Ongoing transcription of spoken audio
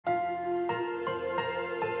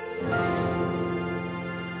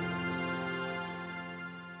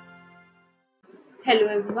Hello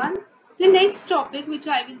everyone. The next topic which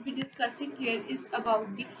I will be discussing here is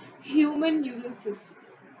about the human neural system,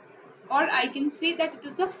 or I can say that it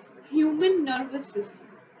is a human nervous system.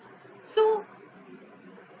 So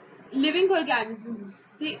living organisms,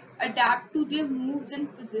 they adapt to their moves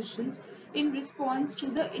and positions in response to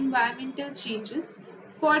the environmental changes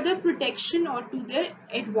for their protection or to their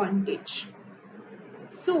advantage.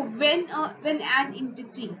 So when an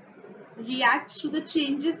entity reacts to the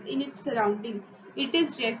changes in its surrounding, it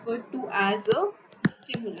is referred to as a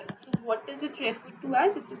stimulus. So what is it referred to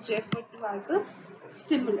as? It is referred to as a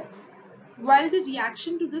stimulus. While the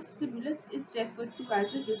reaction to the stimulus is referred to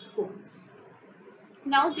as a response.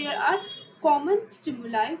 Now there are common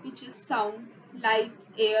stimuli, which is sound, light,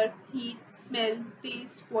 air, heat, smell,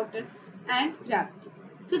 taste, water and gravity.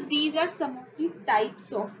 So these are some of the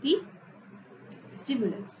types of the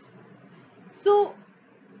stimulus. So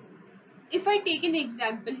if I take an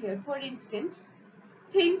example here, for instance,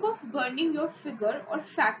 think of burning your finger or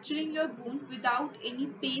fracturing your bone without any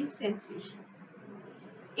pain sensation.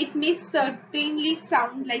 It may certainly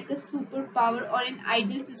sound like a superpower or an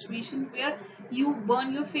ideal situation where you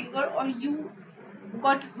burn your finger or you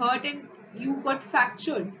got hurt and you got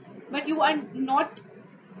fractured, but you are not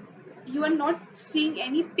seeing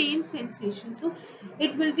any pain sensation. So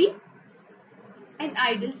it will be an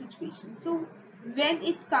ideal situation. So when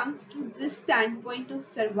it comes to this standpoint of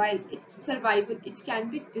survival, it can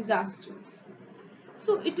be disastrous.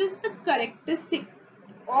 So it is the characteristic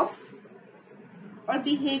of or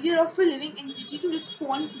behavior of a living entity to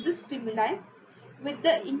respond to the stimuli with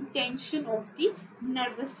the intention of the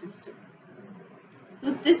nervous system.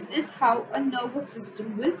 So this is how a nervous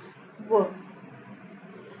system will work.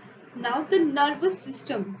 Now the nervous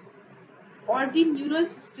system or the neural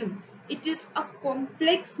system, it is a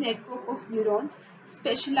complex network of neurons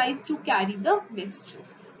specialized to carry the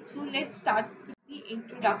messages. So let's start with the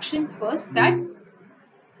introduction first, that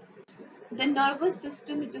the nervous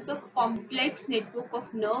system, it is a complex network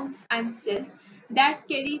of nerves and cells that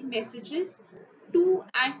carry messages to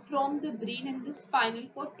and from the brain and the spinal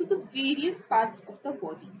cord to the various parts of the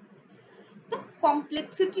body. The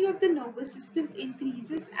complexity of the nervous system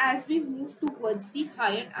increases as we move towards the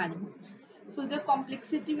higher animals. So the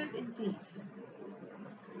complexity will increase.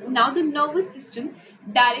 Now the nervous system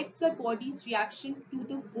directs our body's reaction to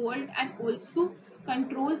the world and also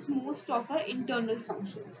controls most of our internal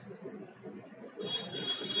functions.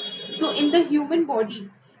 So in the human body,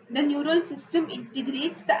 the neural system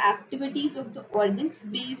integrates the activities of the organs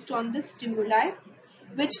based on the stimuli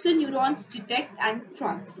which the neurons detect and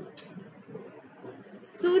transmit.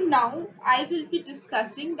 So now I will be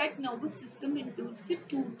discussing that nervous system includes the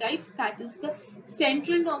two types, that is the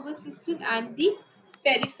central nervous system and the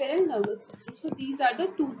peripheral nervous system. So these are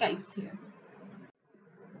the two types here.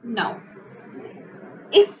 Now,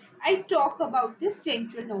 if I talk about the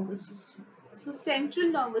central nervous system, so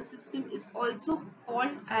central nervous system is also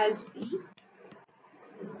called as the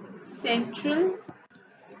central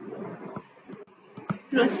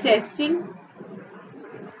processing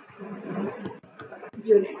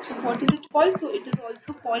unit. So what is it called? So it is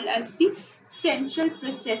also called as the central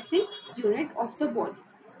processing unit of the body,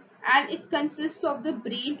 and it consists of the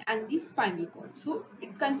brain and the spinal cord. So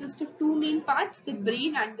it consists of two main parts, the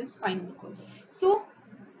brain and the spinal cord. So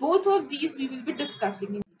both of these we will be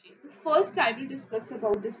discussing in detail. The first I will discuss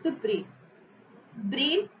about is the brain.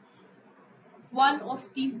 Brain, one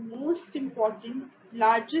of the most important,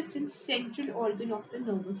 largest and central organ of the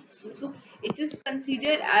nervous system. So it is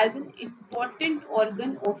considered as an important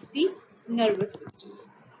organ of the nervous system.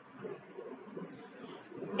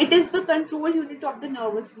 It is the control unit of the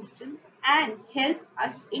nervous system and helps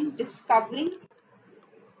us in discovering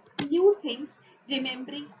new things,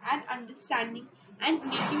 remembering and understanding and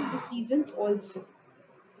making decisions also,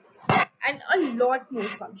 and a lot more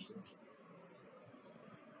functions.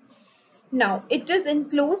 Now, it is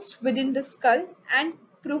enclosed within the skull and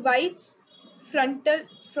provides frontal,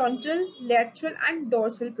 lateral and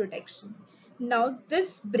dorsal protection. Now,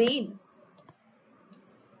 this brain,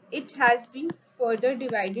 it has been further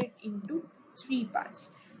divided into three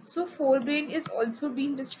parts. So, forebrain is also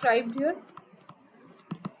being described here.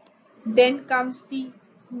 Then comes the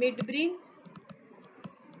midbrain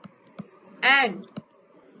and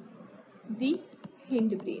the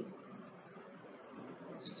hindbrain.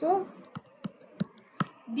 So,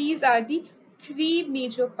 these are the three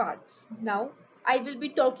major parts. Now, I will be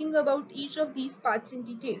talking about each of these parts in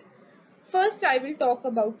detail. First, I will talk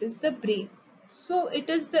about is the brain. So, it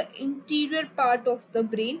is the interior part of the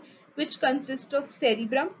brain which consists of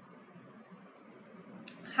cerebrum,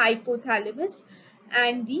 hypothalamus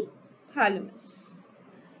and the thalamus.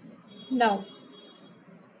 Now,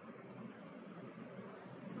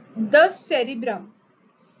 The cerebrum,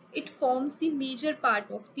 it forms the major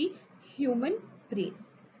part of the human brain.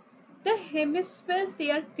 The hemispheres,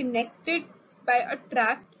 they are connected by a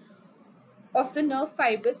tract of the nerve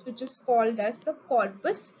fibers which is called as the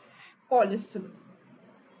corpus callosum,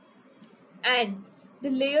 and the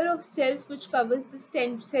layer of cells which covers the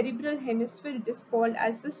cerebral hemisphere, it is called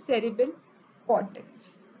as the cerebral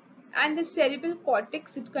cortex. And the cerebral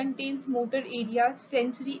cortex, it contains motor areas,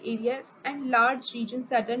 sensory areas, and large regions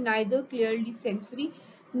that are neither clearly sensory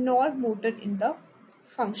nor motor in the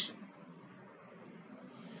function.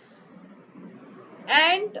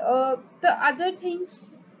 And the other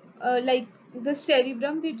things, like the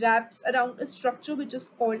cerebrum, it wraps around a structure which is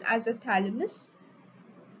called as a thalamus,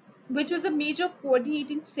 which is a major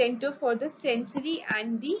coordinating center for the sensory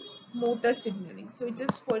and the motor signaling. So it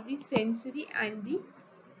is for the sensory and the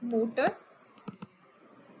motor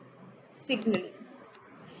signaling.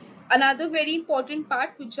 Another very important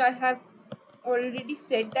part which I have already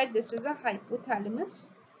said, that this is a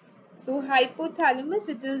hypothalamus. So hypothalamus,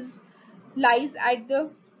 it is lies at the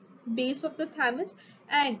base of the thymus,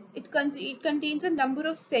 and it contains a number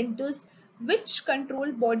of centers which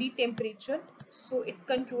control body temperature. So it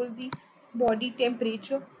controls the body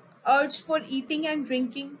temperature, urge for eating and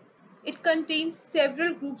drinking. It contains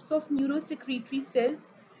several groups of neurosecretory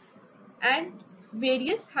cells and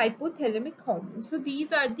various hypothalamic hormones. So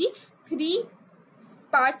these are the three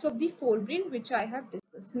parts of the forebrain which I have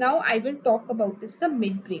discussed. Now I will talk about is the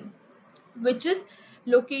midbrain, which is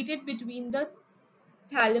located between the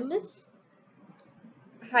thalamus,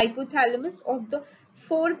 hypothalamus of the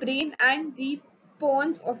forebrain and the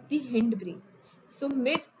pons of the hindbrain. So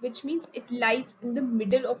mid, which means it lies in the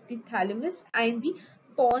middle of the thalamus and the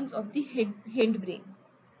pons of the hindbrain.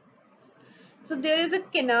 So there is a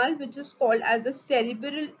canal which is called as a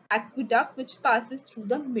cerebral aqueduct which passes through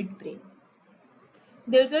the midbrain.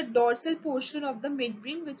 There is a dorsal portion of the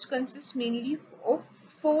midbrain which consists mainly of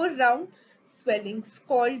four round swellings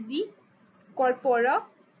called the corpora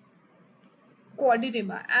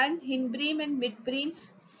quadrirema, and hindbrain and midbrain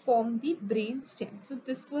form the brain stem. So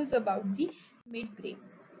this was about the midbrain.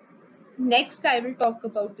 Next I will talk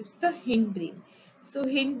about is the hindbrain. So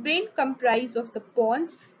hindbrain comprise of the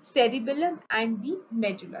pons, cerebellum and the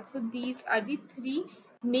medulla. So these are the three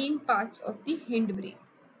main parts of the hindbrain.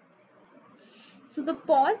 So the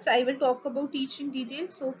pons, I will talk about each in detail.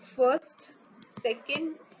 So first,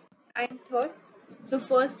 second and third. So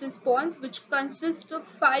first is pons, which consist of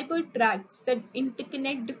fiber tracts that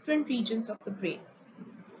interconnect different regions of the brain.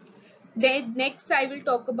 Then next I will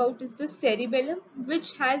talk about is the cerebellum,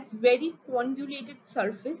 which has very convoluted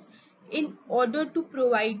surface in order to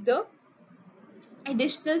provide the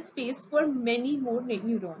additional space for many more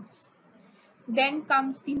neurons. Then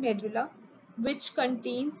comes the medulla, which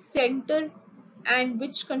contains center and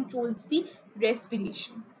which controls the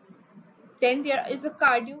respiration. Then there is a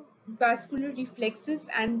cardiovascular reflexes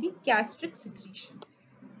and the gastric secretions.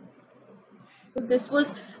 So this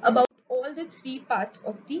was about all the three parts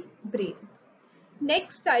of the brain.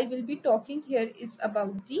 Next I will be talking here is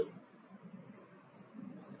about the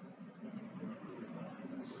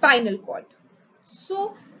spinal cord.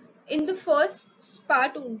 So in the first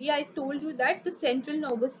part only I told you that the central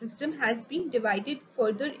nervous system has been divided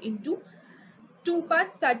further into two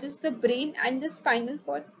parts, that is the brain and the spinal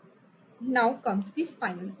cord. Now comes the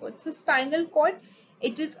spinal cord. So spinal cord,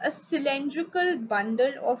 it is a cylindrical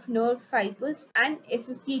bundle of nerve fibers and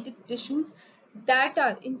associated tissues that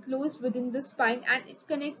are enclosed within the spine, and it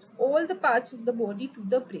connects all the parts of the body to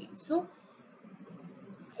the brain. So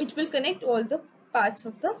it will connect all the parts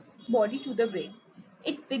of the body to the brain.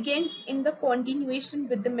 It begins in the continuation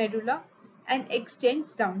with the medulla and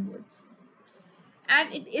extends downwards.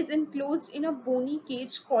 And it is enclosed in a bony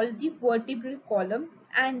cage called the vertebral column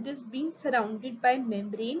and is being surrounded by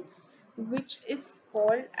membrane which is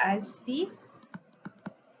called as the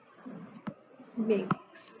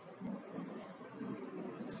matrix.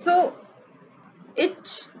 So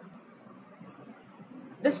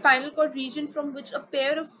the spinal cord region from which a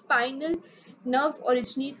pair of spinal nerves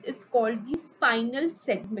originates is called the spinal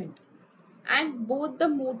segment, and both the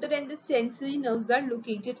motor and the sensory nerves are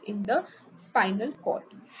located in the spinal cord.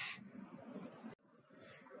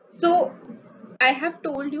 So I have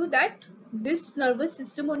told you that this nervous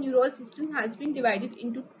system or neural system has been divided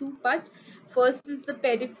into two parts. First is the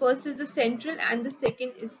central and the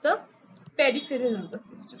second is the peripheral nervous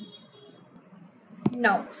system.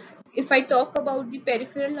 Now, if I talk about the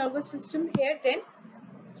peripheral nervous system here, then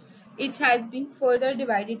it has been further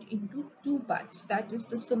divided into two parts, that is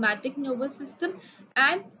the somatic nervous system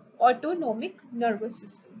and autonomic nervous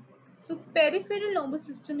system. So peripheral nervous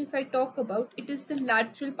system, if I talk about, it is the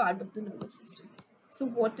lateral part of the nervous system. So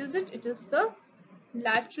what is it? It is the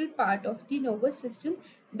lateral part of the nervous system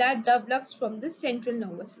that develops from the central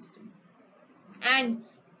nervous system and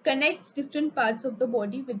connects different parts of the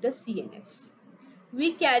body with the CNS.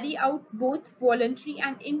 We carry out both voluntary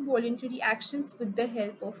and involuntary actions with the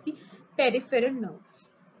help of the peripheral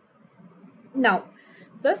nerves. Now,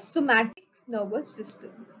 the somatic nervous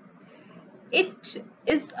system. It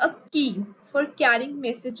is a key for carrying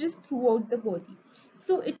messages throughout the body.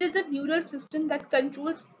 So it is a neural system that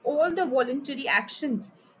controls all the voluntary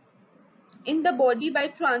actions in the body by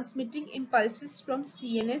transmitting impulses from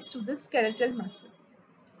CNS to the skeletal muscle.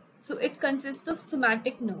 So it consists of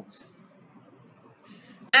somatic nerves.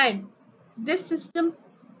 And this system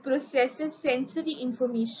processes sensory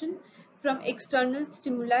information from external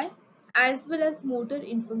stimuli as well as motor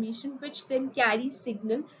information, which then carries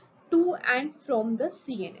signal to and from the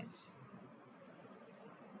CNS.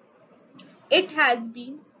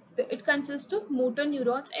 It consists of motor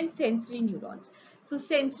neurons and sensory neurons. So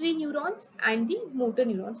sensory neurons and the motor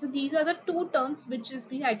neurons. So these are the two terms which has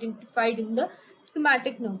been identified in the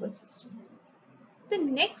somatic nervous system. The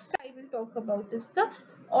next I will talk about is the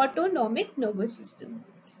autonomic nervous system.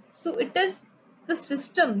 So it is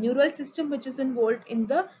the neural system which is involved in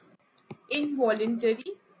the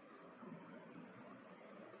involuntary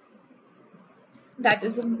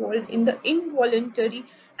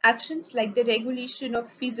actions like the regulation of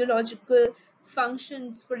physiological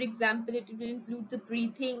functions. For example, it will include the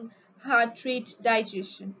breathing, heart rate,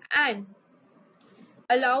 digestion, and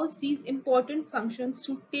allows these important functions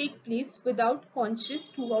to take place without conscious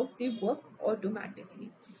throughout they work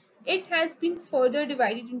automatically. It has been further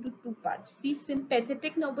divided into two parts, the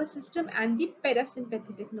sympathetic nervous system and the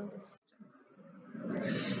parasympathetic nervous system.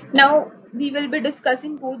 Now we will be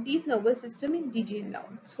discussing both these nervous system in detail now.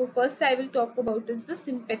 So first I will talk about is the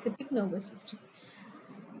sympathetic nervous system.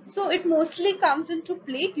 So it mostly comes into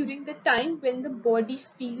play during the time when the body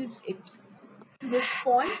feels it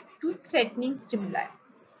respond to threatening stimuli.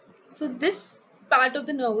 So this part of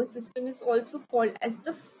the nervous system is also called as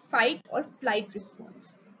the fight or flight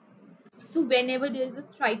response. So whenever there is a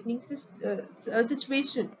threatening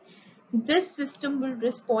situation, this system will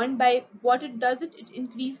respond by what it does. It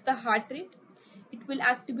increase the heart rate, it will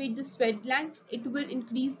activate the sweat glands, it will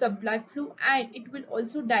increase the blood flow, and it will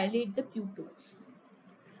also dilate the pupils.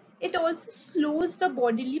 It also slows the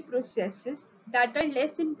bodily processes that are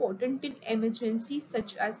less important in emergencies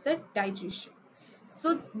such as the digestion.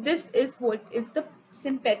 So this is what is the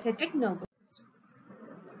sympathetic nervous system.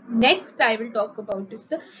 Next I will talk about is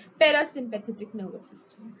the parasympathetic nervous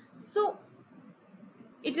system. So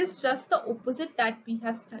it is just the opposite that we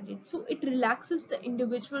have studied. So it relaxes the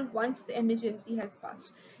individual once the emergency has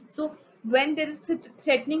passed. So when there is a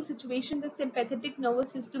threatening situation, the sympathetic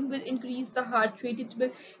nervous system will increase the heart rate, it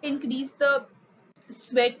will increase the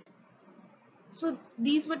sweat. So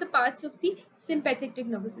these were the parts of the sympathetic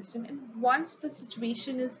nervous system, and once the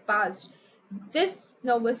situation is passed, this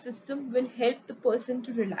nervous system will help the person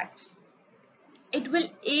to relax. It will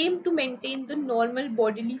aim to maintain the normal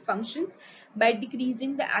bodily functions by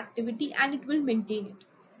decreasing the activity, and it will maintain it.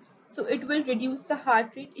 So it will reduce the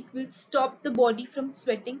heart rate, it will stop the body from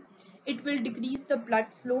sweating, it will decrease the blood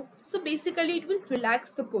flow. So basically it will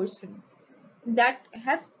relax the person that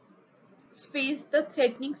have faced the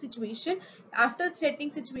threatening situation. After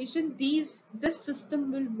threatening situation, this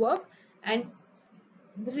system will work and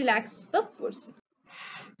relaxes the person.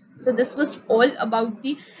 So this was all about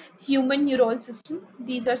the human neural system.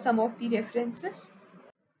 These are some of the references.